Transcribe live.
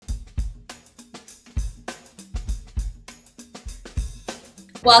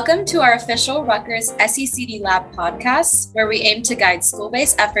Welcome to our official Rutgers SECD Lab podcast, where we aim to guide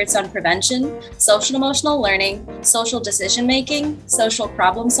school-based efforts on prevention, social-emotional learning, social decision-making, social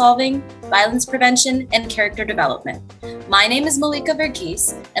problem-solving, violence prevention, and character development. My name is Malika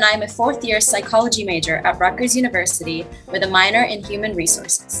Verghese, and I am a fourth-year psychology major at Rutgers University with a minor in human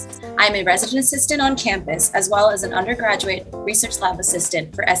resources. I am a resident assistant on campus, as well as an undergraduate research lab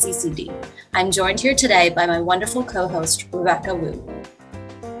assistant for SECD. I'm joined here today by my wonderful co-host, Rebecca Wu.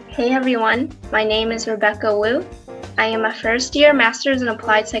 Hey everyone, my name is Rebecca Wu. I am a first-year Master's in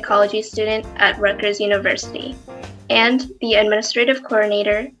Applied Psychology student at Rutgers University and the Administrative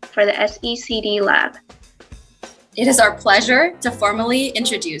Coordinator for the SECD Lab. It is our pleasure to formally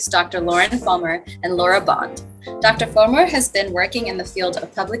introduce Dr. Lauren Fulmer and Laura Bond. Dr. Fulmer has been working in the field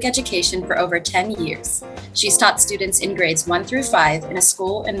of public education for over 10 years. She's taught students in grades 1 through 5 in a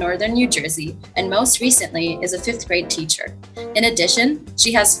school in northern New Jersey, and most recently is a 5th grade teacher. In addition,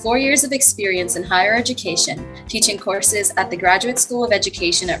 she has 4 years of experience in higher education, teaching courses at the Graduate School of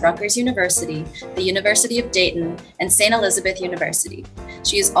Education at Rutgers University, the University of Dayton, and St. Elizabeth University.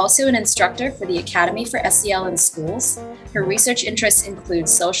 She is also an instructor for the Academy for SEL in Schools. Her research interests include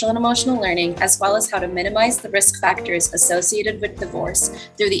social and emotional learning, as well as how to minimize the risk factors associated with divorce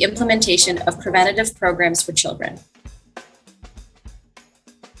through the implementation of preventative programs for children.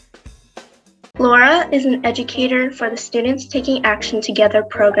 Laura is an educator for the Students Taking Action Together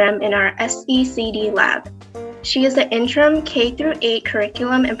program in our SECD lab. She is the interim K-8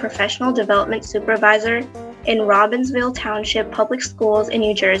 curriculum and professional development supervisor in Robbinsville Township Public Schools in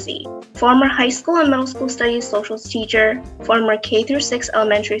New Jersey, former high school and middle school studies socials teacher, former K-6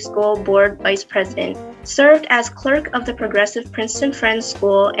 elementary school board vice president, served as clerk of the Progressive Princeton Friends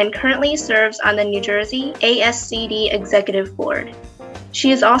School, and currently serves on the New Jersey ASCD Executive Board.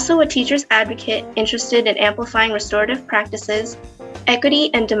 She is also a teacher's advocate interested in amplifying restorative practices,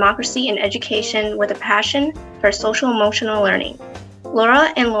 equity, and democracy in education with a passion for social-emotional learning.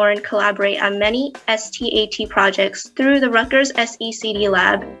 Laura and Lauren collaborate on many STAT projects through the Rutgers SECD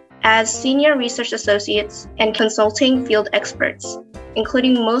Lab as senior research associates and consulting field experts,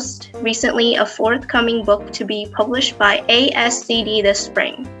 including most recently a forthcoming book to be published by ASCD this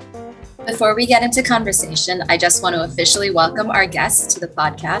spring. Before we get into conversation, I just want to officially welcome our guests to the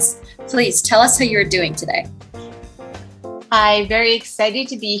podcast. Please tell us how you're doing today. Hi, very excited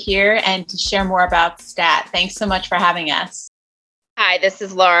to be here and to share more about STAT. Thanks so much for having us. Hi, this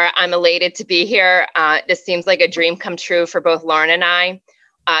is Laura. I'm elated to be here. This seems like a dream come true for both Lauren and I.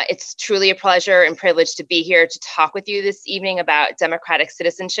 It's truly a pleasure and privilege to be here to talk with you this evening about democratic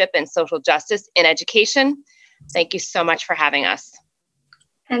citizenship and social justice in education. Thank you so much for having us.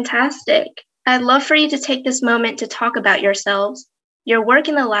 Fantastic. I'd love for you to take this moment to talk about yourselves, your work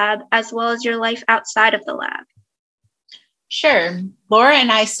in the lab, as well as your life outside of the lab. Sure. Laura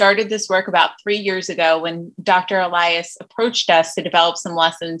and I started this work about 3 years ago when Dr. Elias approached us to develop some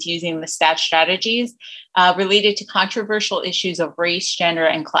lessons using the STAT strategies related to controversial issues of race, gender,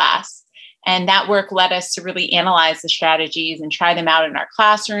 and class. And that work led us to really analyze the strategies and try them out in our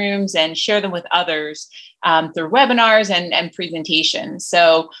classrooms and share them with others through webinars and presentations.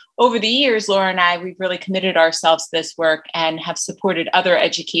 So over the years, Laura and I, we've really committed ourselves to this work and have supported other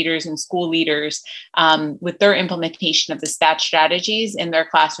educators and school leaders with their implementation of the STAT strategies in their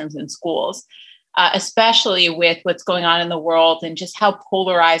classrooms and schools, especially with what's going on in the world and just how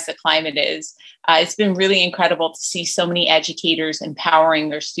polarized the climate is. It's been really incredible to see so many educators empowering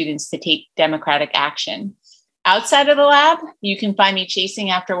their students to take democratic action. Outside of the lab, you can find me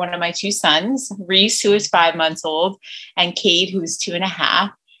chasing after one of my 2 sons, Reese, who is 5 months old, and Cade, who is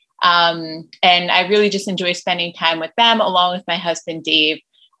 2.5. And I really just enjoy spending time with them along with my husband, Dave.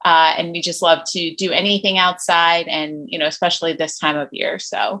 And we just love to do anything outside and, especially this time of year.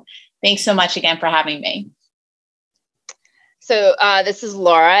 So thanks so much again for having me. So this is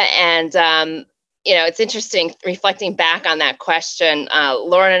Laura, and it's interesting reflecting back on that question.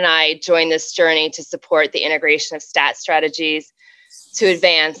 Lauren and I joined this journey to support the integration of STAT strategies to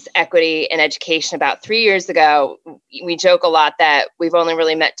advance equity in education about 3 years ago. We joke a lot that we've only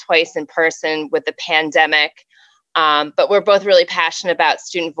really met twice in person with the pandemic, but we're both really passionate about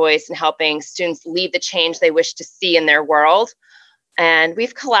student voice and helping students lead the change they wish to see in their world. And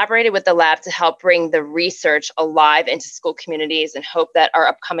we've collaborated with the lab to help bring the research alive into school communities and hope that our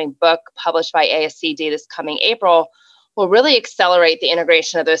upcoming book, published by ASCD this coming April, will really accelerate the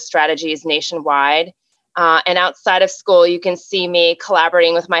integration of those strategies nationwide. And outside of school, you can see me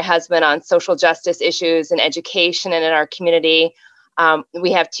collaborating with my husband on social justice issues in education and in our community.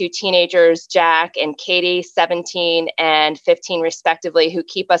 We have 2 teenagers, Jack and Katie, 17 and 15 respectively, who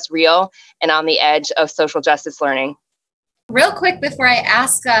keep us real and on the edge of social justice learning. Real quick, before I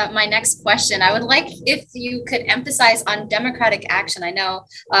ask my next question, I would like if you could emphasize on democratic action. I know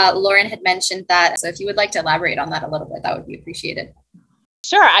Lauren had mentioned that, so if you would like to elaborate on that a little bit, that would be appreciated.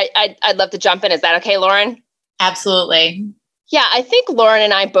 Sure, I'd love to jump in. Is that okay, Lauren? Absolutely. Yeah, I think Lauren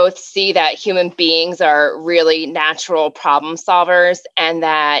and I both see that human beings are really natural problem solvers, and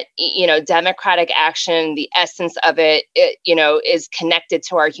that, democratic action, the essence of it, is connected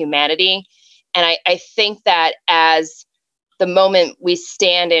to our humanity. And I think that as the moment we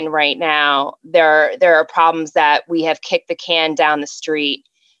stand in right now, there are problems that we have kicked the can down the street.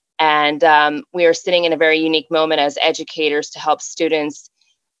 And we are sitting in a very unique moment as educators to help students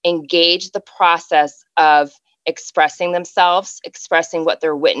engage the process of expressing themselves, expressing what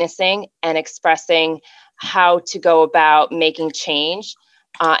they're witnessing, and expressing how to go about making change.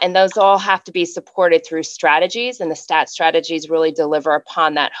 And those all have to be supported through strategies, and the STAT strategies really deliver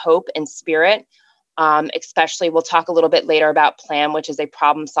upon that hope and spirit. Especially, we'll talk a little bit later about PLAN, which is a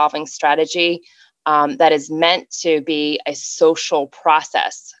problem-solving strategy that is meant to be a social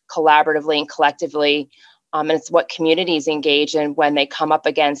process, collaboratively and collectively. And it's what communities engage in when they come up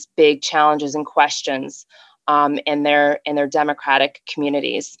against big challenges and questions in their democratic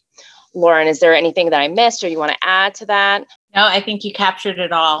communities. Lauren, is there anything that I missed or you want to add to that? No, I think you captured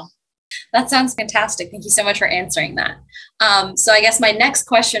it all. That sounds fantastic. Thank you so much for answering that. So I guess my next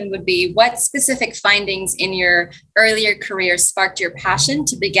question would be, what specific findings in your earlier career sparked your passion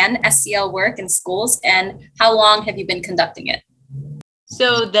to begin SEL work in schools, and how long have you been conducting it?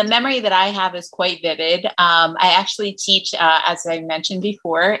 So the memory that I have is quite vivid. I actually teach, as I mentioned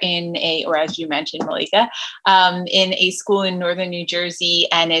before, or as you mentioned, Malika, in a school in northern New Jersey,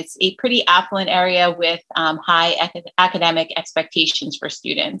 and it's a pretty affluent area with high academic expectations for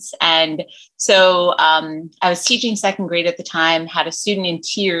students. And so I was teaching second grade at the time, had a student in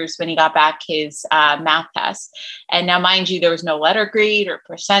tears when he got back his math test. And now, mind you, there was no letter grade or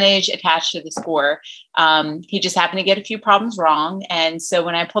percentage attached to the score. He just happened to get a few problems wrong. And so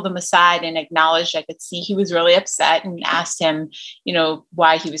when I pulled him aside and acknowledged, I could see he was really upset, and asked him,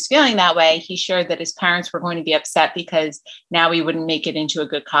 why he was feeling that way, he shared that his parents were going to be upset because now he wouldn't make it into a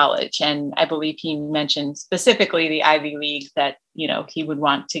good college. And I believe he mentioned specifically the Ivy League that, he would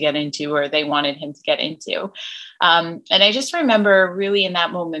want to get into, or they wanted him to get into. And I just remember really in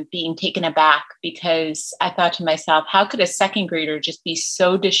that moment being taken aback, because I thought to myself, how could a second grader just be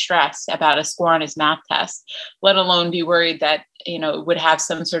so distressed about a score on his math test, let alone be worried that, it would have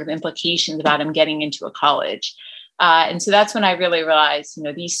some sort of implications about him getting into a college. And so that's when I really realized,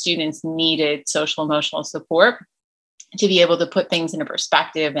 these students needed social emotional support to be able to put things into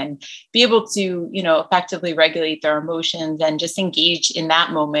perspective and be able to, effectively regulate their emotions and just engage in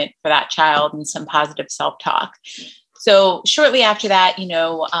that moment for that child in some positive self-talk. So shortly after that,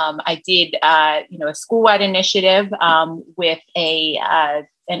 I did, a school-wide initiative with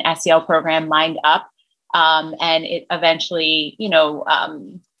an SEL program, Mind Up. And it eventually,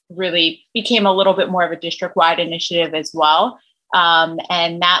 really became a little bit more of a district-wide initiative as well.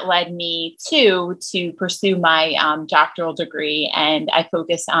 And that led me to pursue my doctoral degree. And I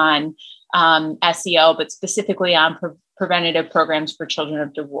focus on SEL, but specifically on preventative programs for children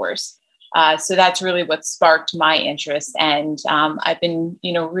of divorce. So that's really what sparked my interest. And I've been,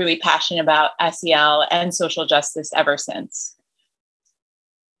 really passionate about SEL and social justice ever since.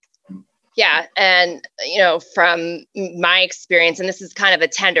 Yeah. And, from my experience, and this is kind of a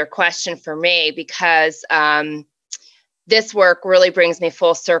tender question for me, because this work really brings me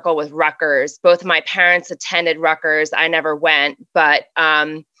full circle with Rutgers. Both of my parents attended Rutgers. I never went, but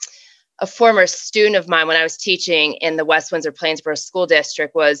a former student of mine when I was teaching in the West Windsor-Plainsboro School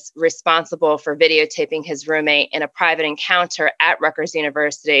District was responsible for videotaping his roommate in a private encounter at Rutgers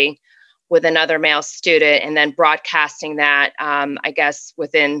University with another male student, and then broadcasting that, I guess,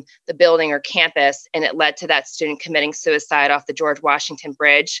 within the building or campus. And it led to that student committing suicide off the George Washington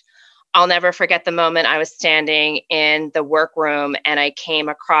Bridge. I'll never forget the moment I was standing in the workroom and I came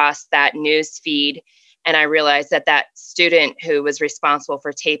across that news feed, and I realized that student who was responsible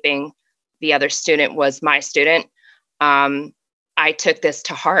for taping the other student was my student. I took this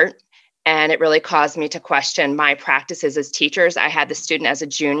to heart, and it really caused me to question my practices as teachers. I had the student as a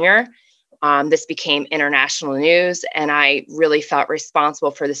junior. This became international news, and I really felt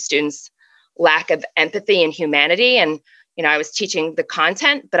responsible for the students' lack of empathy and humanity. And, I was teaching the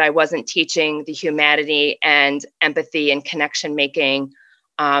content, but I wasn't teaching the humanity and empathy and connection making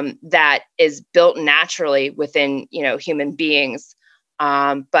that is built naturally within, human beings.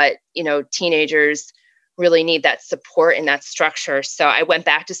 But, teenagers really need that support and that structure. So I went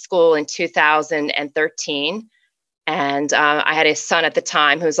back to school in 2013. And I had a son at the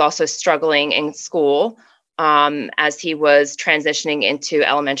time who was also struggling in school. as he was transitioning into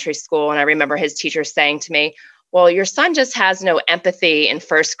elementary school. And I remember his teacher saying to me, well, your son just has no empathy in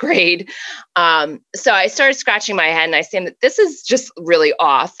first grade. So I started scratching my head and I said that this is just really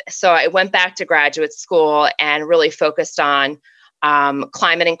off. So I went back to graduate school and really focused on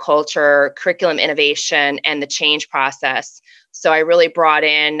climate and culture, curriculum innovation, and the change process. So I really brought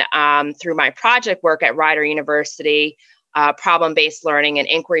in, through my project work at Rider University, problem-based learning and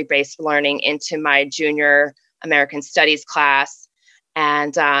inquiry-based learning into my junior American Studies class.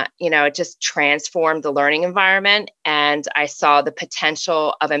 And, it just transformed the learning environment. And I saw the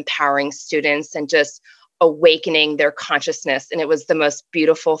potential of empowering students and just awakening their consciousness. And it was the most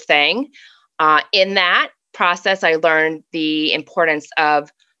beautiful thing. In that process, I learned the importance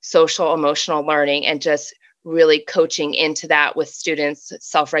of social emotional learning and just really coaching into that with students,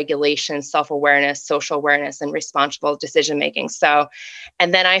 self-regulation, self-awareness, social awareness, and responsible decision-making. So,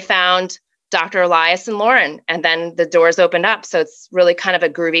 and then I found Dr. Elias and Lauren, and then the doors opened up. So it's really kind of a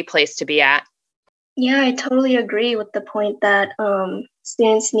groovy place to be at. Yeah, I totally agree with the point that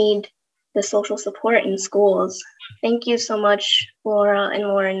students need the social support in schools. Thank you so much, Laura and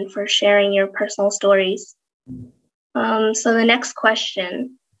Lauren, for sharing your personal stories. So the next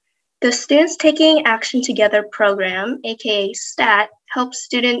question. The Students Taking Action Together program, aka STAT, helps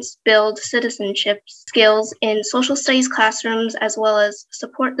students build citizenship skills in social studies classrooms as well as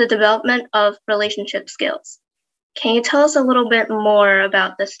support the development of relationship skills. Can you tell us a little bit more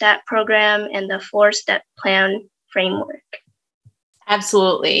about the STAT program and the 4-step plan framework?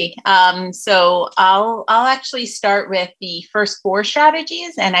 Absolutely. So I'll actually start with the first 4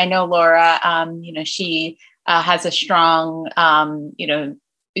 strategies, and I know Laura, she has a strong,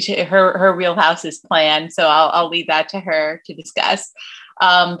 her wheelhouse is plan. So I'll leave that to her to discuss.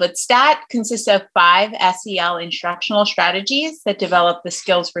 But STAT consists of 5 SEL instructional strategies that develop the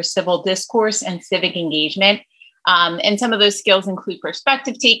skills for civil discourse and civic engagement. And some of those skills include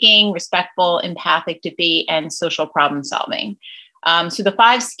perspective taking, respectful, empathic debate, and social problem solving. So the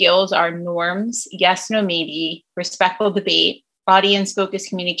 5 skills are norms, yes, no, maybe, respectful debate, audience-focused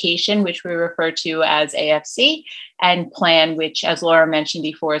communication, which we refer to as AFC, and plan, which, as Laura mentioned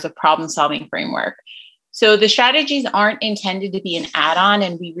before, is a problem-solving framework. So the strategies aren't intended to be an add-on,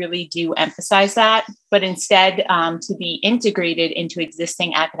 and we really do emphasize that, but instead to be integrated into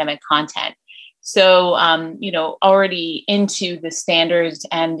existing academic content. So, already into the standards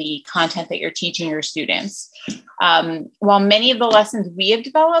and the content that you're teaching your students. While many of the lessons we have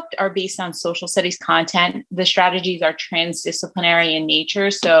developed are based on social studies content, the strategies are transdisciplinary in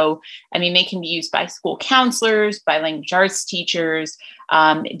nature. So, they can be used by school counselors, by language arts teachers,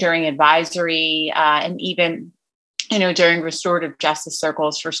 during advisory, and even, during restorative justice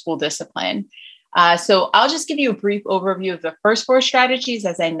circles for school discipline. So I'll just give you a brief overview of the first 4 strategies,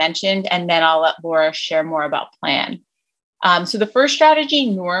 as I mentioned, and then I'll let Laura share more about plan. So the first strategy,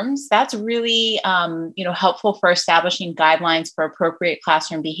 norms, that's really, helpful for establishing guidelines for appropriate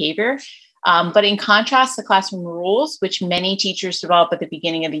classroom behavior. But in contrast to classroom rules, which many teachers develop at the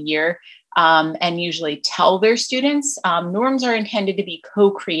beginning of the year, and usually tell their students, norms are intended to be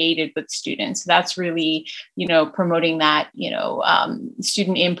co-created with students. So that's really, promoting that,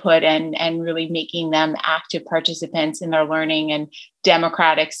 student input and really making them active participants in their learning and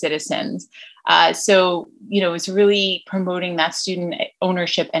democratic citizens. So it's really promoting that student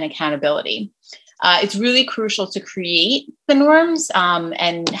ownership and accountability. It's really crucial to create the norms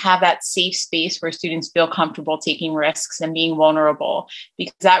and have that safe space where students feel comfortable taking risks and being vulnerable,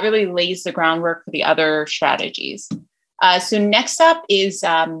 because that really lays the groundwork for the other strategies. So next up is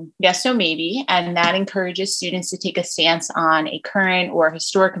yes, no, maybe, and that encourages students to take a stance on a current or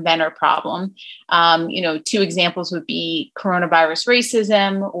historic event or problem. 2 examples would be coronavirus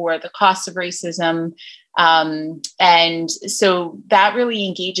racism or the cost of racism. And so that really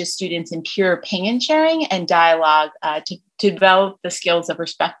engages students in peer opinion sharing and dialogue to develop the skills of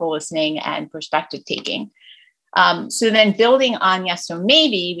respectful listening and perspective taking. So then building on yes, no,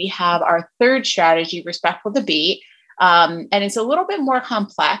 maybe, we have our 3rd strategy, respectful debate. And it's a little bit more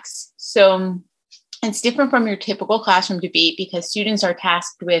complex. So it's different from your typical classroom debate because students are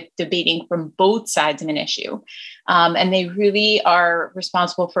tasked with debating from both sides of an issue. And they really are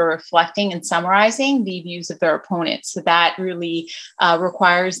responsible for reflecting and summarizing the views of their opponents. So that really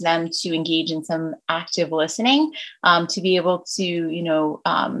requires them to engage in some active listening, to be able to,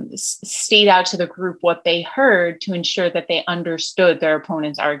 state out to the group what they heard to ensure that they understood their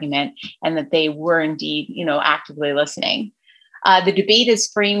opponent's argument and that they were indeed, actively listening. The debate is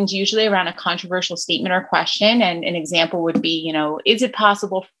framed usually around a controversial statement or question. And an example would be, is it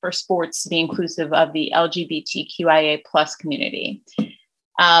possible for sports to be inclusive of the LGBTQIA plus community?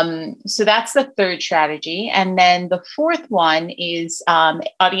 So that's the third strategy. And then the fourth one is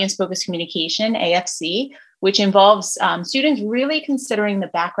audience-focused communication, AFC, which involves students really considering the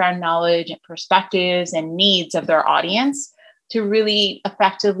background knowledge and perspectives and needs of their audience to really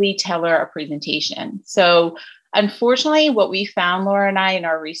effectively tailor a presentation. So unfortunately, what we found, Laura and I, in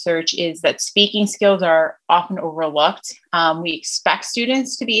our research is that speaking skills are often overlooked. We expect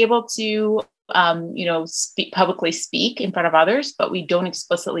students to be able to publicly speak in front of others, but we don't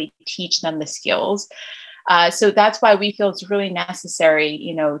explicitly teach them the skills. So that's why we feel it's really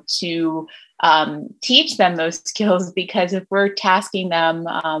necessary, to teach them those skills, because if we're tasking them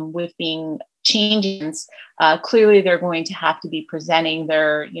with being changes, clearly they're going to have to be presenting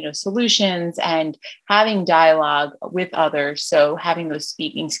their, solutions and having dialogue with others. So having those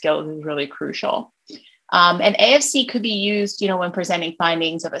speaking skills is really crucial. And AFC could be used, when presenting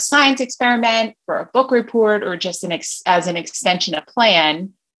findings of a science experiment, for a book report, or just as an extension of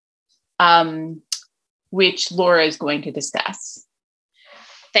plan, which Laura is going to discuss.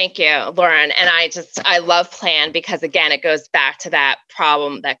 Thank you, Lauren. And I love plan because, again, it goes back to that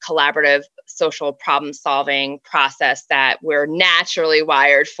collaborative social problem solving process that we're naturally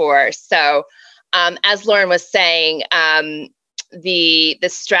wired for. So as Lauren was saying, the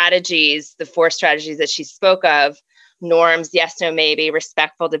strategies, the 4 strategies that she spoke of, norms, yes, no, maybe,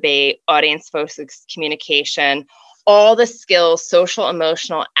 respectful debate, audience-focused communication, all the skills, social,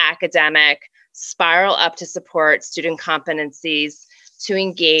 emotional, academic, spiral up to support student competencies, to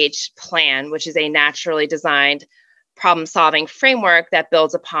engage, plan, which is a naturally designed problem-solving framework that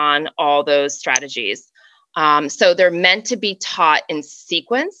builds upon all those strategies. So they're meant to be taught in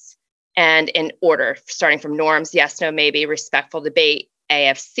sequence and in order, starting from norms, yes, no, maybe, respectful debate,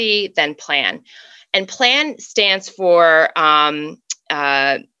 AFC, then plan. And plan stands for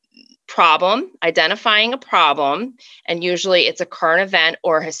problem, identifying a problem, and usually it's a current event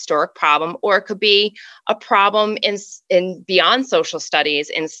or a historic problem, or it could be a problem in beyond social studies,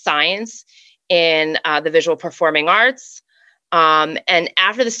 in science, in the visual performing arts. And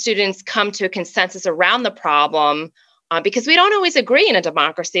after the students come to a consensus around the problem, because we don't always agree in a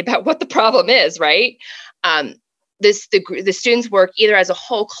democracy about what the problem is, right? The students work either as a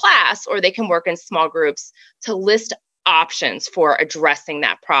whole class, or they can work in small groups to list options for addressing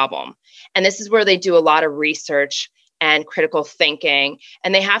that problem. And this is where they do a lot of research and critical thinking.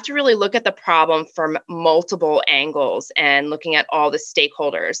 And they have to really look at the problem from multiple angles and looking at all the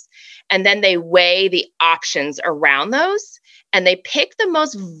stakeholders. And then they weigh the options around those, and they pick the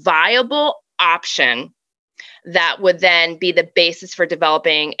most viable option that would then be the basis for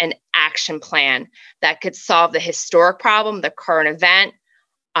developing an action plan that could solve the historic problem, the current event.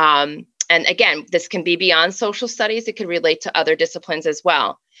 And again, this can be beyond social studies. It could relate to other disciplines as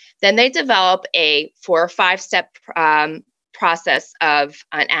well. Then they develop a 4 or 5-step process of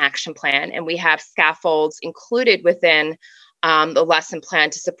an action plan. And we have scaffolds included within the lesson plan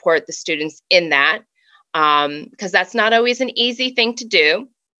to support the students in that, because that's not always an easy thing to do.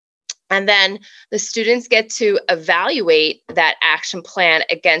 And then the students get to evaluate that action plan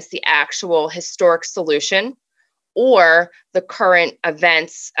against the actual historic solution, or the current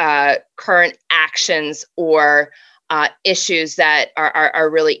events, current actions, or issues that are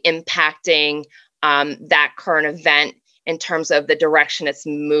really impacting that current event in terms of the direction it's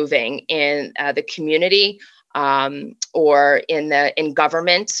moving in the community, or in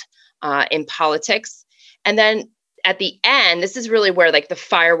government, in politics. And then at the end, this is really where the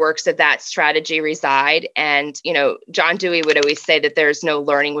fireworks of that strategy reside. And, John Dewey would always say that there's no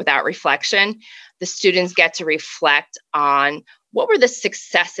learning without reflection. The students get to reflect on what were the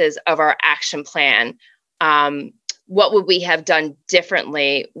successes of our action plan? What would we have done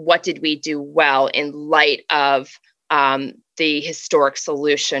differently? What did we do well in light of the historic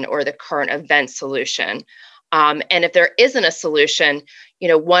solution or the current event solution? And if there isn't a solution,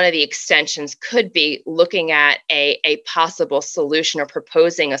 one of the extensions could be looking at a possible solution or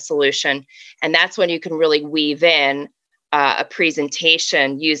proposing a solution. And that's when you can really weave in a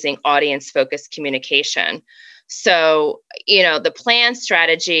presentation using audience-focused communication. So, the plan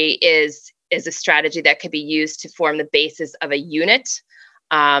strategy is a strategy that could be used to form the basis of a unit.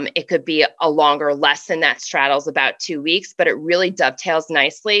 It could be a longer lesson that straddles about 2 weeks, but it really dovetails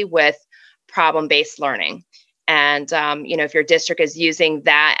nicely with problem-based learning. And, if your district is using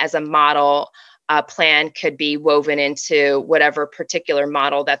that as a model, plan could be woven into whatever particular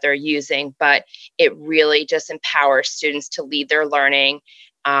model that they're using, but it really just empowers students to lead their learning,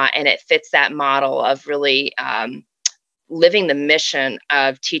 and it fits that model of really living the mission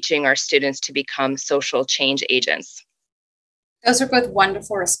of teaching our students to become social change agents. Those were both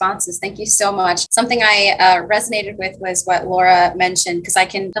wonderful responses. Thank you so much. Something I resonated with was what Laura mentioned, because I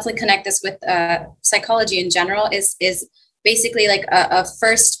can definitely connect this with psychology in general, is basically like a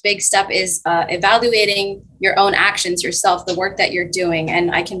first big step is evaluating your own actions yourself, the work that you're doing.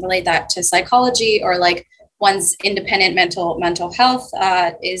 And I can relate that to psychology, or like one's independent mental health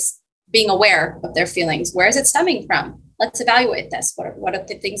is being aware of their feelings. Where is it stemming from? Let's evaluate this. What are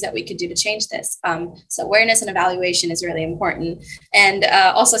the things that we could do to change this? So awareness and evaluation is really important. And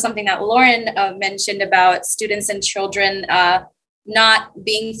also something that Lauren mentioned about students and children not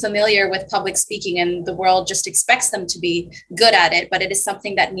being familiar with public speaking, and the world just expects them to be good at it, but it is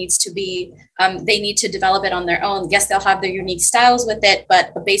something that needs to be, they need to develop it on their own. Yes, they'll have their unique styles with it,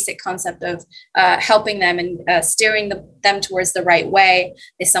 but a basic concept of helping them and steering them towards the right way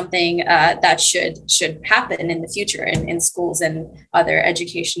is something that should happen in the future in schools and other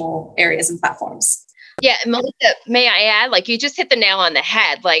educational areas and platforms. Yeah, Melissa, may I add, like, you just hit the nail on the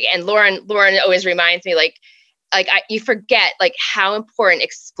head. Like, and Lauren always reminds me, you forget like how important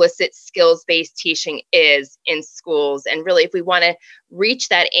explicit skills-based teaching is in schools. And really, if we want to reach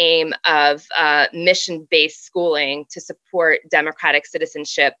that aim of mission-based schooling to support democratic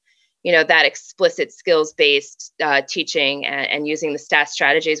citizenship, that explicit skills-based teaching and using the STAT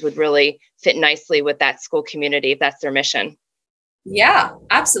strategies would really fit nicely with that school community if that's their mission. Yeah,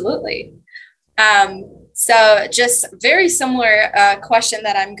 absolutely. So just very similar question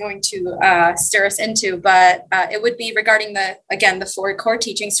that I'm going to steer us into, but it would be regarding the 4 core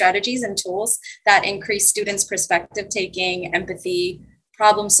teaching strategies and tools that increase students' perspective taking, empathy,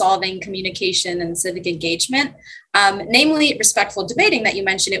 problem solving, communication, and civic engagement. Namely respectful debating that you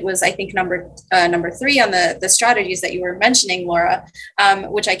mentioned. It was, I think, number 3 on the strategies that you were mentioning, Laura,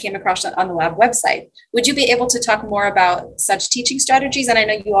 which I came across on the lab website. Would you be able to talk more about such teaching strategies? And I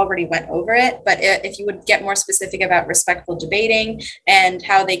know you already went over it, but if you would get more specific about respectful debating and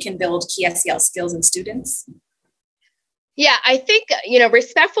how they can build key SEL skills in students. Yeah, I think,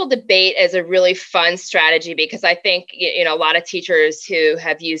 respectful debate is a really fun strategy, because I think, a lot of teachers who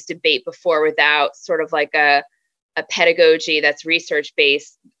have used debate before without sort of like a pedagogy that's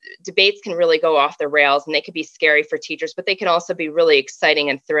research-based, debates can really go off the rails, and they could be scary for teachers, but they can also be really exciting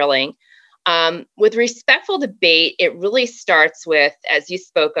and thrilling. With respectful debate, it really starts with, as you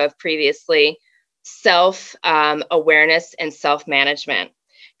spoke of previously, self-awareness and self-management,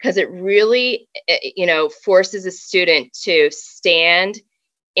 because it really, forces a student to stand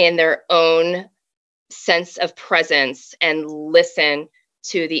in their own sense of presence and listen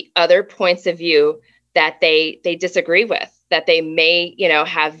to the other points of view that they disagree with, that they may,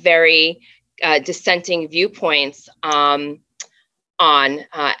 have very dissenting viewpoints on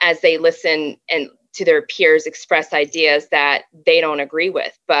as they listen and to their peers express ideas that they don't agree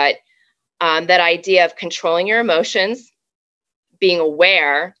with. But that idea of controlling your emotions, being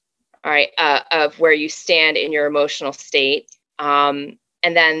aware, all right, of where you stand in your emotional state, and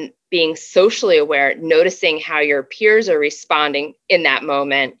then being socially aware, noticing how your peers are responding in that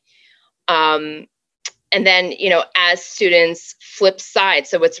moment. And then, as students flip sides.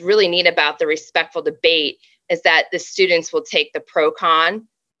 So what's really neat about the respectful debate is that the students will take the pro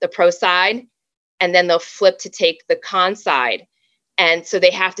side, and then they'll flip to take the con side. And so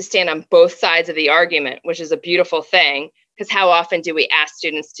they have to stand on both sides of the argument, which is a beautiful thing, because how often do we ask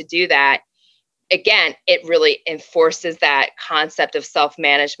students to do that? Again, it really enforces that concept of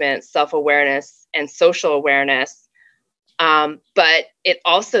self-management, self-awareness, and social awareness. But it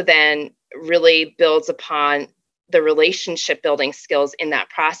also then really builds upon the relationship building skills in that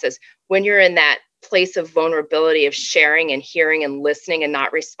process. When you're in that place of vulnerability of sharing and hearing and listening and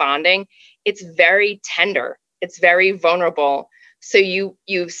not responding, it's very tender. It's very vulnerable. So you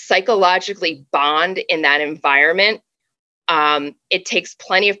psychologically bond in that environment. It takes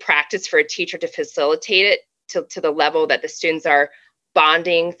plenty of practice for a teacher to facilitate it to the level that the students are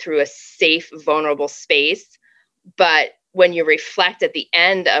bonding through a safe, vulnerable space. But when you reflect at the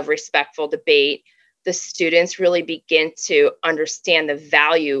end of respectful debate, the students really begin to understand the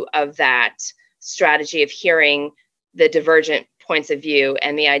value of that strategy of hearing the divergent points of view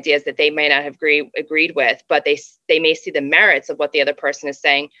and the ideas that they may not have agreed with, but they may see the merits of what the other person is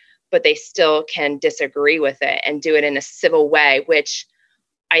saying, but they still can disagree with it and do it in a civil way, which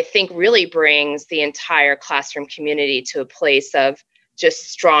I think really brings the entire classroom community to a place of just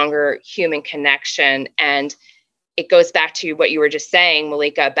stronger human connection. And it goes back to what you were just saying,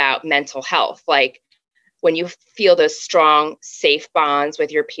 Malika, about mental health. Like when you feel those strong, safe bonds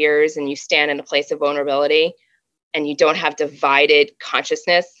with your peers and you stand in a place of vulnerability and you don't have divided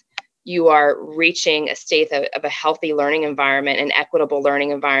consciousness, you are reaching a state of a healthy learning environment, an equitable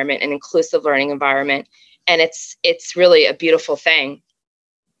learning environment, an inclusive learning environment. And it's really a beautiful thing.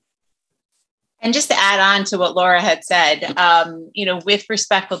 And just to add on to what Laura had said, with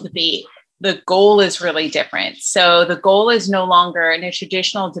respectful debate, the goal is really different. So the goal is no longer in a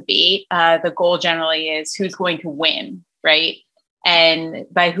traditional debate. The goal generally is who's going to win, right? And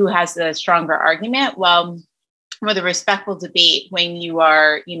by who has the stronger argument. Well, with a respectful debate, when you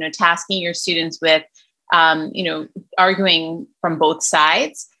are, tasking your students with, arguing from both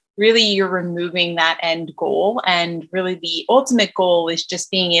sides, really you're removing that end goal. And really the ultimate goal is just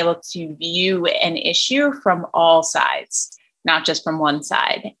being able to view an issue from all sides, not just from one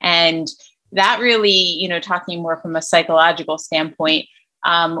side. And that really, talking more from a psychological standpoint,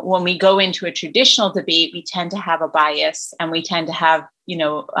 when we go into a traditional debate, we tend to have a bias and we tend to have,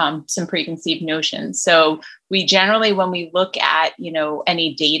 some preconceived notions. So we generally, when we look at,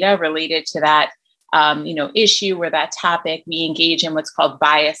 any data related to that, issue or that topic, we engage in what's called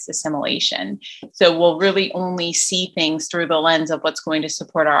bias assimilation. So we'll really only see things through the lens of what's going to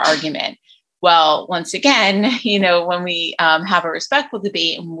support our argument. Well, once again, when we have a respectful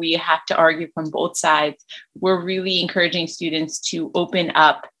debate and we have to argue from both sides, we're really encouraging students to open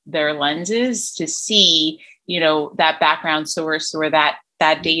up their lenses to see, that background source or that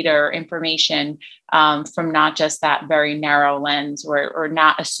data or information from not just that very narrow lens or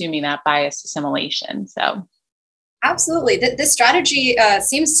not assuming that bias assimilation. So, absolutely, this strategy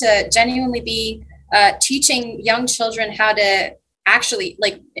seems to genuinely be teaching young children how to actually,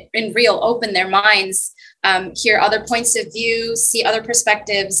 like in real, open their minds, hear other points of view, see other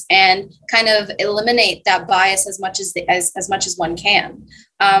perspectives, and kind of eliminate that bias as much as one can.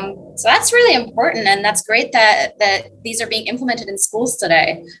 So that's really important, and that's great that these are being implemented in schools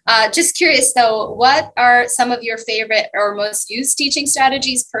today. Just curious though, what are some of your favorite or most used teaching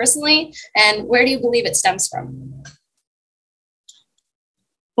strategies personally, and where do you believe it stems from?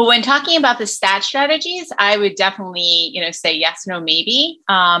 Well, when talking about the STAT strategies, I would definitely, say yes, no, maybe.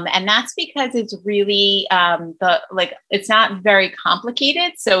 And that's because it's really it's not very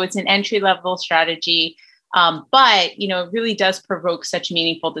complicated. So it's an entry-level strategy, but, it really does provoke such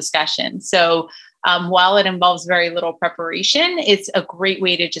meaningful discussion. So while it involves very little preparation, it's a great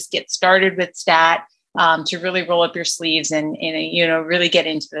way to just get started with STAT, to really roll up your sleeves and really get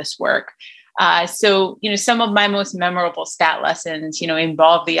into this work. So, some of my most memorable STAT lessons,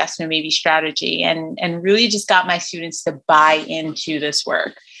 involve the yes, no, maybe strategy and really just got my students to buy into this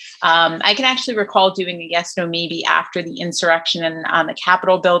work. I can actually recall doing a yes, no, maybe after the insurrection on the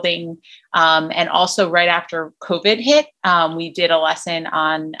Capitol building. And also right after COVID hit, we did a lesson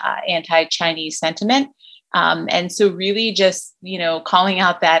on anti-Chinese sentiment. And so really just, calling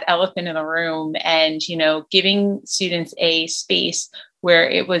out that elephant in the room and, giving students a space where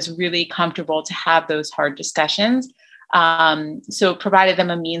it was really comfortable to have those hard discussions. So it provided them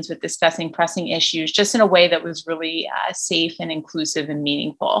a means with discussing pressing issues just in a way that was really safe and inclusive and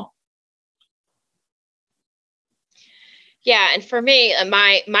meaningful. Yeah, and for me,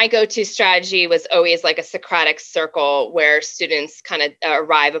 my go-to strategy was always like a Socratic circle where students kind of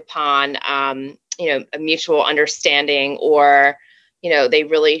arrive upon, a mutual understanding, or, they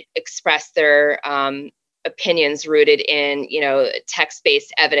really express their opinions rooted in,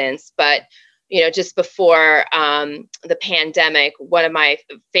 text-based evidence. But, just before the pandemic, one of my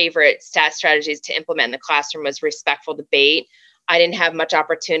favorite STAT strategies to implement in the classroom was respectful debate. I didn't have much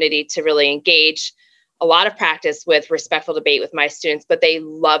opportunity to really engage a lot of practice with respectful debate with my students, but they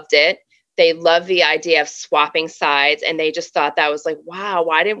loved it. They loved the idea of swapping sides, and they just thought that was like, wow,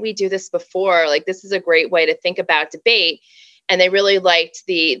 why didn't we do this before? Like, this is a great way to think about debate. And they really liked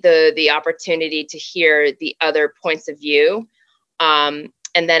the opportunity to hear the other points of view. And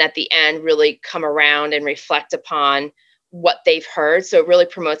then at the end, really come around and reflect upon what they've heard. So it really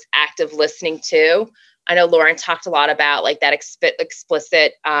promotes active listening too. I know Lauren talked a lot about like that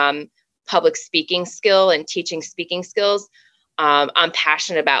explicit public speaking skill and teaching speaking skills. I'm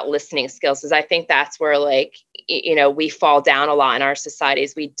passionate about listening skills because I think that's where we fall down a lot in our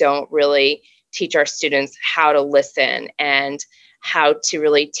societies. We don't really teach our students how to listen and how to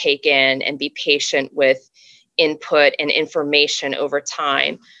really take in and be patient with input and information over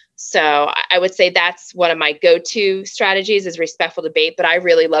time. So I would say that's one of my go-to strategies is respectful debate, but I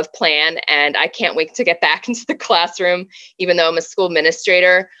really love plan, and I can't wait to get back into the classroom, even though I'm a school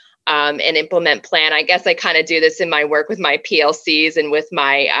administrator, and implement plan. I guess I kind of do this in my work with my PLCs and with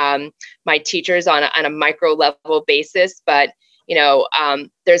my my teachers on a micro level basis. But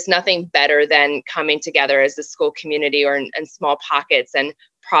there's nothing better than coming together as a school community or in small pockets and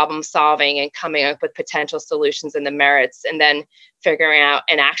problem solving and coming up with potential solutions and the merits, and then figuring out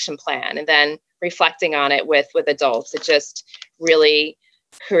an action plan and then reflecting on it with adults. It just really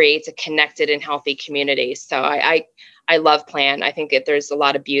creates a connected and healthy community. So I love PLAN. I think that there's a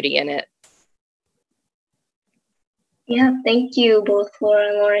lot of beauty in it. Yeah, thank you both, Laura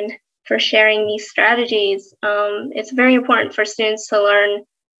and Lauren, for sharing these strategies. It's very important for students to learn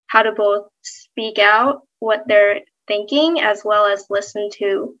how to both speak out what they're thinking as well as listen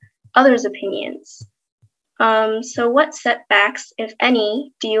to others' opinions. So what setbacks, if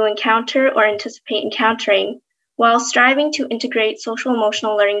any, do you encounter or anticipate encountering while striving to integrate social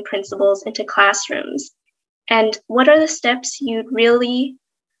emotional learning principles into classrooms? And what are the steps you'd really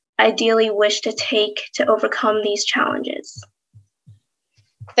ideally wish to take to overcome these challenges?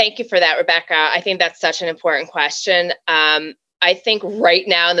 Thank you for that, Rebecca. I think that's such an important question. I think right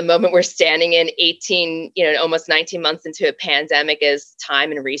now, in the moment we're standing in, 18, almost 19 months into a pandemic, is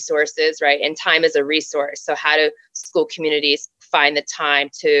time and resources, right? And time is a resource. So how do school communities find the time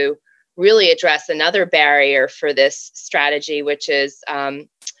to really address another barrier for this strategy, which is,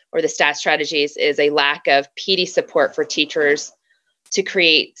 or the STAT strategies, is a lack of PD support for teachers to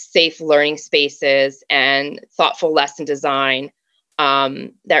create safe learning spaces and thoughtful lesson design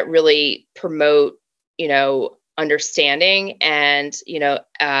that really promote, understanding and,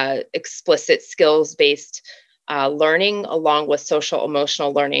 explicit skills-based learning along with social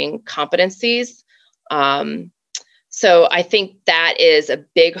emotional learning competencies. So I think that is a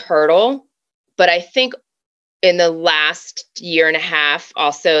big hurdle, but I think in the last year and a half,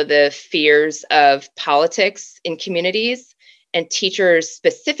 also the fears of politics in communities and teachers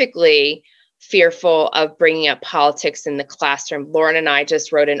specifically fearful of bringing up politics in the classroom. Lauren and I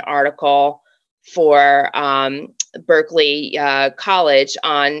just wrote an article for Berkeley College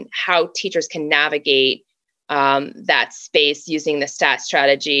on how teachers can navigate that space using the STAT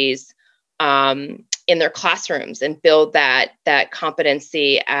strategies in their classrooms and build that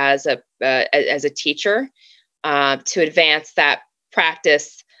competency as a teacher to advance that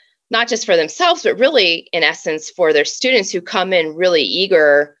practice, not just for themselves, but really, in essence, for their students who come in really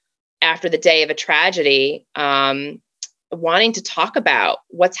eager after the day of a tragedy, wanting to talk about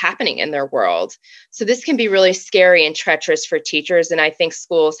what's happening in their world. So this can be really scary and treacherous for teachers. And I think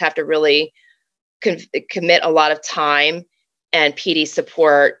schools have to really commit a lot of time and PD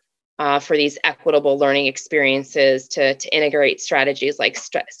support for these equitable learning experiences to integrate strategies like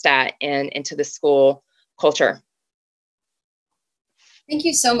STAT into the school culture. Thank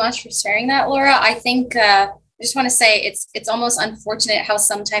you so much for sharing that, Laura. I think I just want to say it's almost unfortunate how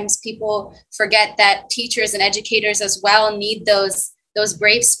sometimes people forget that teachers and educators as well need those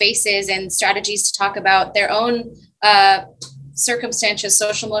brave spaces and strategies to talk about their own circumstances,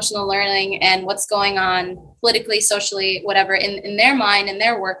 social emotional learning, and what's going on politically, socially, whatever, in their mind, in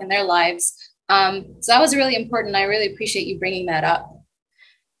their work, in their lives. So that was really important. I really appreciate you bringing that up.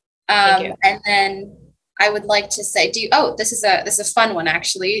 Thank you. And then I would like to say, this is a fun one,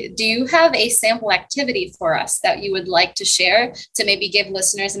 actually. Do you have a sample activity for us that you would like to share to maybe give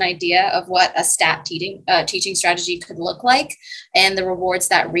listeners an idea of what a STAT teaching strategy could look like and the rewards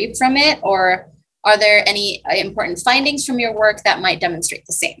that reap from it? Or are there any important findings from your work that might demonstrate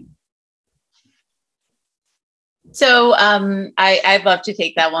the same? So I'd love to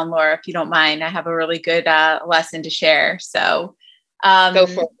take that one, Laura, if you don't mind. I have a really good lesson to share. So go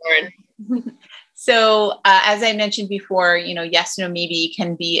for it, Lauren. So as I mentioned before, yes, no, maybe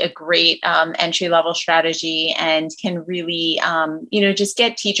can be a great entry-level strategy and can really, just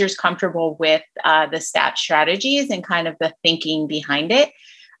get teachers comfortable with the STAT strategies and kind of the thinking behind it.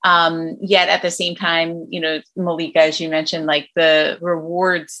 Yet at the same time, Malika, as you mentioned, like the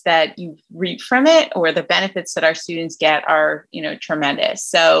rewards that you reap from it or the benefits that our students get are, tremendous.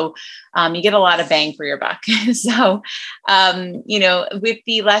 So you get a lot of bang for your buck. So, with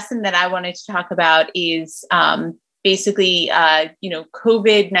the lesson that I wanted to talk about is basically,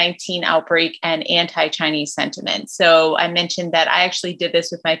 COVID-19 outbreak and anti-Chinese sentiment. So I mentioned that I actually did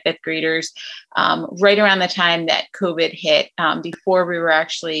this with my fifth graders right around the time that COVID hit, before we were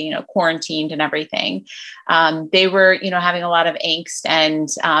actually, quarantined and everything. They were, having a lot of angst, and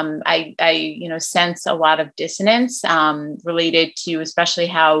I sense a lot of dissonance related to especially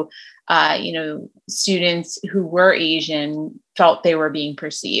how students who were Asian felt they were being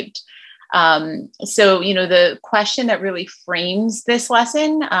perceived. So, the question that really frames this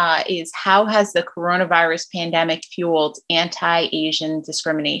lesson is how has the coronavirus pandemic fueled anti-Asian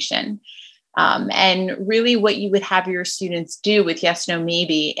discrimination? And really what you would have your students do with yes, no,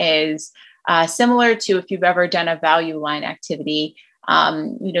 maybe is similar to if you've ever done a value line activity.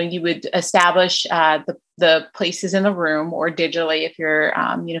 You would establish the places in the room or digitally if you're,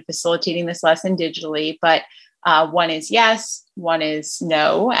 facilitating this lesson digitally, but one is yes, one is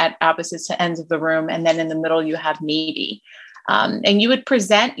no at opposite ends of the room. And then in the middle, you have maybe. And you would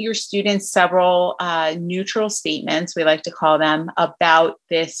present your students several neutral statements, we like to call them, about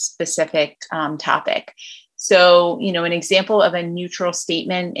this specific topic. So, an example of a neutral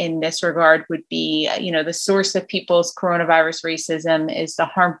statement in this regard would be, the source of people's coronavirus racism is the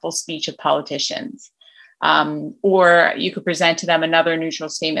harmful speech of politicians. Or you could present to them another neutral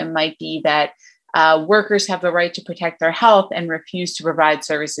statement might be that workers have the right to protect their health and refuse to provide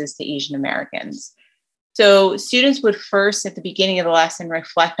services to Asian Americans. So students would first, at the beginning of the lesson,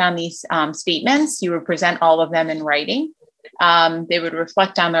 reflect on these statements. You would present all of them in writing. They would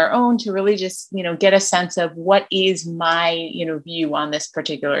reflect on their own to really just, get a sense of what is my, view on this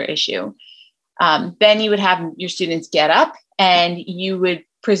particular issue. Then you would have your students get up and you would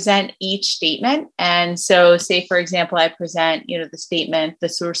present each statement. And so say, for example, I present, the statement, the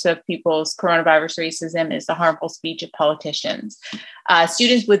source of people's coronavirus racism is the harmful speech of politicians.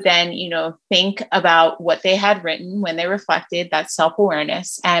 Students would then, think about what they had written when they reflected, that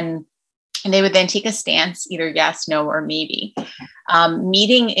self-awareness, and they would then take a stance, either yes, no, or maybe.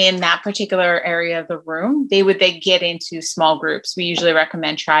 Meeting in that particular area of the room, they would then get into small groups. We usually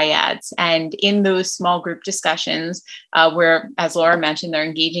recommend triads. And in those small group discussions, where, as Laura mentioned, they're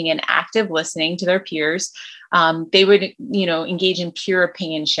engaging in active listening to their peers, they would, engage in peer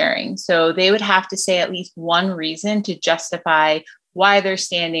opinion sharing. So they would have to say at least one reason to justify why they're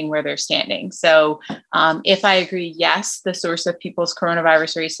standing where they're standing. So if I agree, yes, the source of people's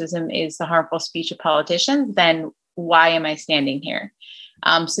coronavirus racism is the harmful speech of politicians, then why am I standing here?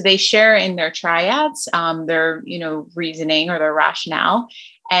 So they share in their triads, their, reasoning or their rationale.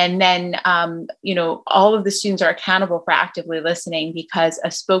 And then, all of the students are accountable for actively listening, because a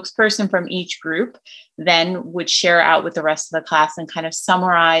spokesperson from each group then would share out with the rest of the class and kind of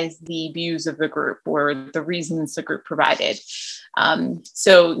summarize the views of the group or the reasons the group provided.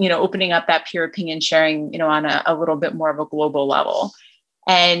 So, opening up that peer opinion sharing, on a little bit more of a global level.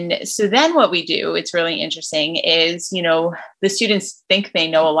 And so then what we do, it's really interesting, is, the students think they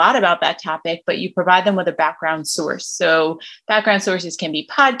know a lot about that topic, but you provide them with a background source. So background sources can be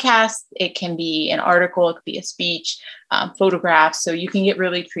podcasts, it can be an article, it could be a speech, photographs. So you can get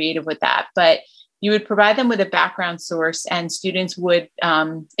really creative with that. But you would provide them with a background source, and students would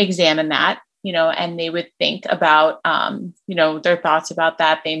examine that, and they would think about, their thoughts about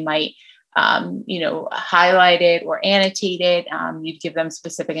that. They might highlight it or annotate it. You'd give them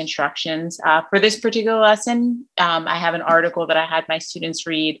specific instructions. For this particular lesson, I have an article that I had my students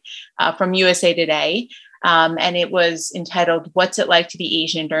read from USA Today, and it was entitled, "What's It Like to Be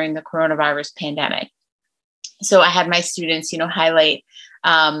Asian During the Coronavirus Pandemic?" So I had my students, highlight,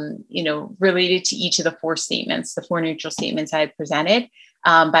 related to each of the four statements, the four neutral statements I had presented,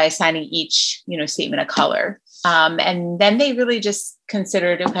 by assigning each, statement a color. And then they really just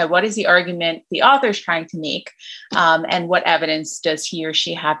considered, okay, what is the argument the author's trying to make? And what evidence does he or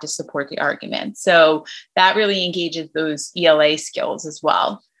she have to support the argument? So that really engages those ELA skills as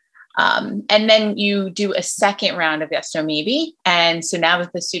well. And then you do a second round of yes, no, maybe. And so now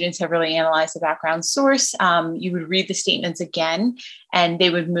that the students have really analyzed the background source, you would read the statements again, and they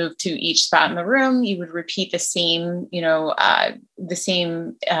would move to each spot in the room. You would repeat the same,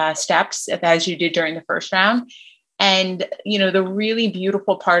 steps as you did during the first round. And, the really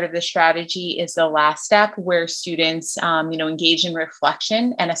beautiful part of the strategy is the last step, where students, engage in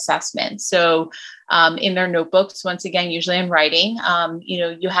reflection and assessment. So in their notebooks, once again, usually in writing,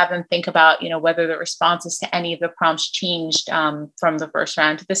 you have them think about, whether the responses to any of the prompts changed from the first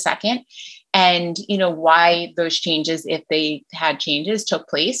round to the second, and, why those changes, if they had changes, took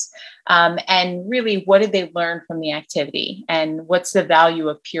place. And really, what did they learn from the activity, and what's the value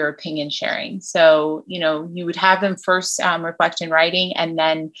of peer opinion sharing? So, you would have them first reflect in writing, and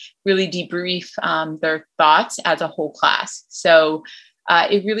then really debrief their thoughts as a whole class. So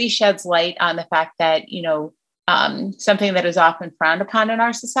it really sheds light on the fact that, something that is often frowned upon in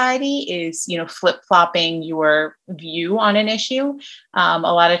our society is, flip-flopping your view on an issue. A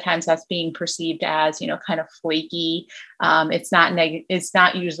lot of times that's being perceived as, kind of flaky. It's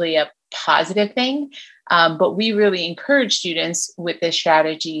not usually a positive thing. But we really encourage students with this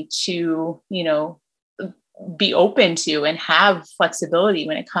strategy to, be open to and have flexibility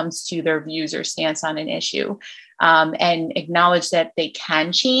when it comes to their views or stance on an issue, and acknowledge that they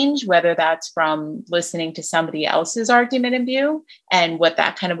can change, whether that's from listening to somebody else's argument and view and what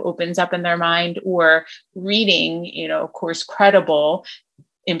that kind of opens up in their mind, or reading, of course, credible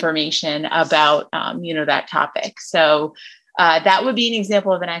information about, that topic. So that would be an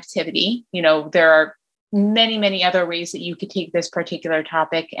example of an activity. There are many, many other ways that you could take this particular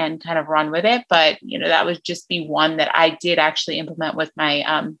topic and kind of run with it. But, that would just be one that I did actually implement with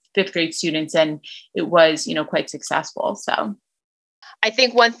my fifth grade students, and it was, quite successful. So I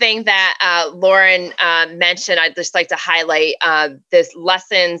think one thing that Lauren mentioned, I'd just like to highlight, this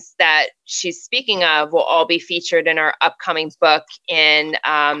lessons that she's speaking of will all be featured in our upcoming book that's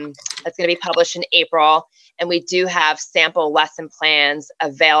going to be published in April. And we do have sample lesson plans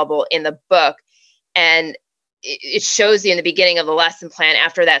available in the book. And it shows you in the beginning of the lesson plan,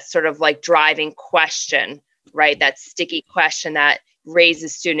 after that sort of like driving question, right? That sticky question that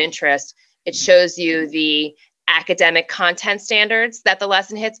raises student interest. It shows you the academic content standards that the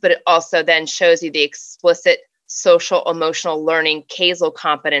lesson hits, but it also then shows you the explicit social emotional learning CASEL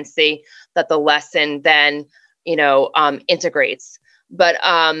competency that the lesson then, integrates. But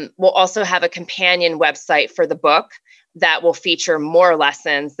we'll also have a companion website for the book that will feature more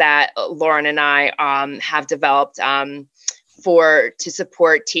lessons that Lauren and I have developed to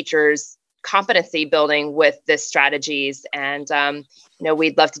support teachers' competency building with the strategies. And,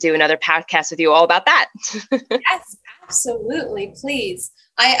 we'd love to do another podcast with you all about that. Yes, absolutely. Please.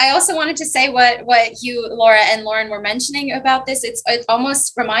 I also wanted to say what you, Laura, and Lauren were mentioning about this. It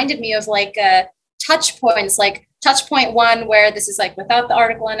almost reminded me of like touch points, like touch point 1, where this is like without the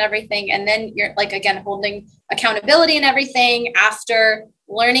article and everything. And then you're like, again, holding accountability and everything after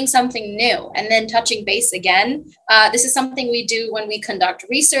learning something new, and then touching base again. This is something we do when we conduct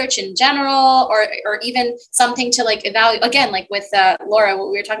research in general, or even something to like evaluate, again, like with Laura,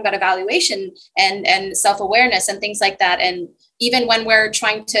 what we were talking about, evaluation and self-awareness and things like that. And even when we're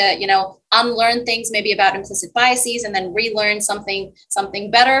trying to, unlearn things maybe about implicit biases and then relearn something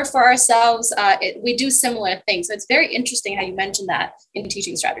better for ourselves, we do similar things. So it's very interesting how you mentioned that in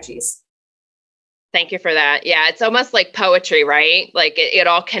teaching strategies. Thank you for that. Yeah, it's almost like poetry, right? Like it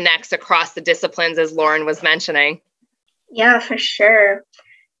all connects across the disciplines, as Lauren was mentioning. Yeah, for sure.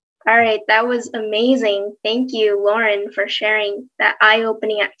 All right, that was amazing. Thank you, Lauren, for sharing that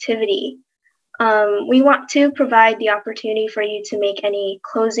eye-opening activity. We want to provide the opportunity for you to make any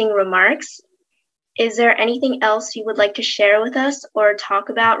closing remarks. Is there anything else you would like to share with us or talk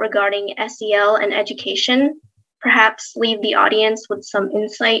about regarding SEL and education? Perhaps leave the audience with some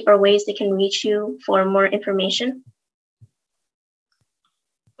insight or ways they can reach you for more information.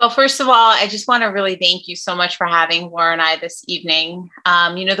 Well, first of all, I just want to really thank you so much for having Laura and I this evening.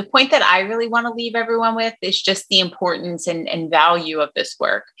 The point that I really want to leave everyone with is just the importance and value of this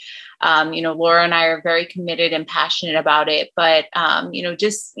work. Laura and I are very committed and passionate about it, but,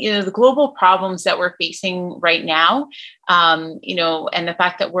 the global problems that we're facing right now, and the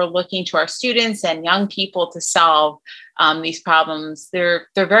fact that we're looking to our students and young people to solve these problems, they're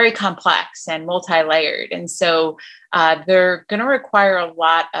very complex and multi-layered. And so they're going to require a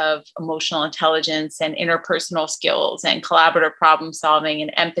lot of emotional intelligence and interpersonal skills and collaborative problem solving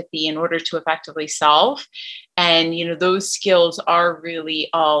and empathy in order to effectively solve. And, those skills are really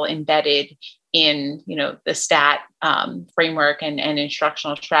all embedded in, the STAT framework and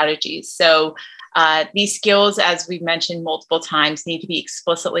instructional strategies. So these skills, as we've mentioned multiple times, need to be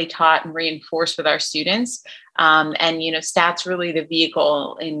explicitly taught and reinforced with our students. STAT's really the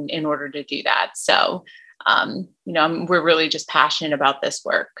vehicle in order to do that. So, we're really just passionate about this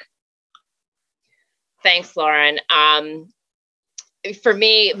work. Thanks, Lauren. For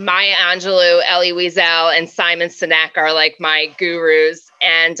me, Maya Angelou, Elie Wiesel, and Simon Sinek are like my gurus.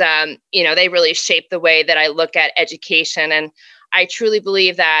 And, they really shape the way that I look at education. And I truly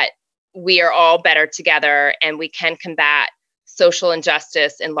believe that we are all better together and we can combat social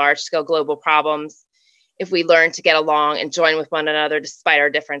injustice and large-scale global problems if we learn to get along and join with one another despite our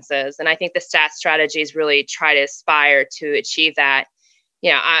differences. And I think the STAT strategies really try to aspire to achieve that.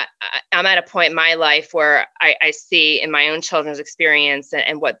 I'm at a point in my life where I see in my own children's experience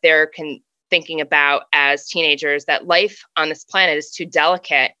and what they're thinking about as teenagers, that life on this planet is too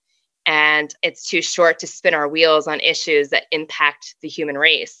delicate and it's too short to spin our wheels on issues that impact the human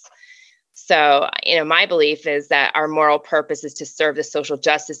race. So, my belief is that our moral purpose is to serve the social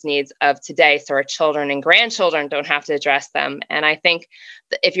justice needs of today so our children and grandchildren don't have to address them. And I think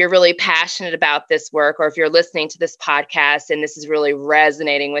that if you're really passionate about this work, or if you're listening to this podcast and this is really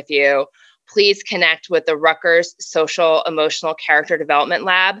resonating with you, please connect with the Rutgers Social Emotional Character Development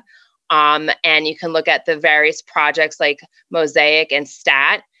Lab. And you can look at the various projects like Mosaic and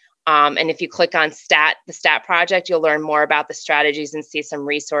STAT. And if you click on the STAT project, you'll learn more about the strategies and see some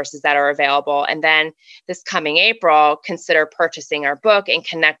resources that are available. And then this coming April, consider purchasing our book and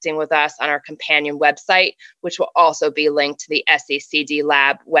connecting with us on our companion website, which will also be linked to the SECD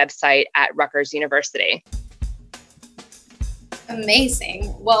Lab website at Rutgers University.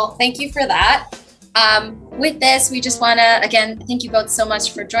 Amazing. Well, thank you for that. With this, we just want to, again, thank you both so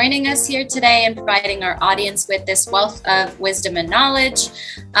much for joining us here today and providing our audience with this wealth of wisdom and knowledge.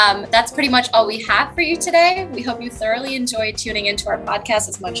 That's pretty much all we have for you today. We hope you thoroughly enjoyed tuning into our podcast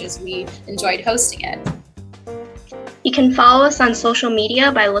as much as we enjoyed hosting it. You can follow us on social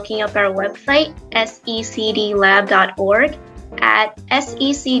media by looking up our website, secdlab.org, at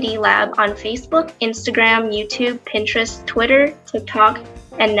secdlab on Facebook, Instagram, YouTube, Pinterest, Twitter, TikTok,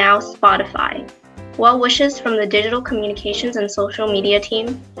 and now Spotify. Well wishes from the digital communications and social media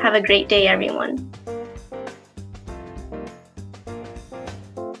team. Have a great day, everyone.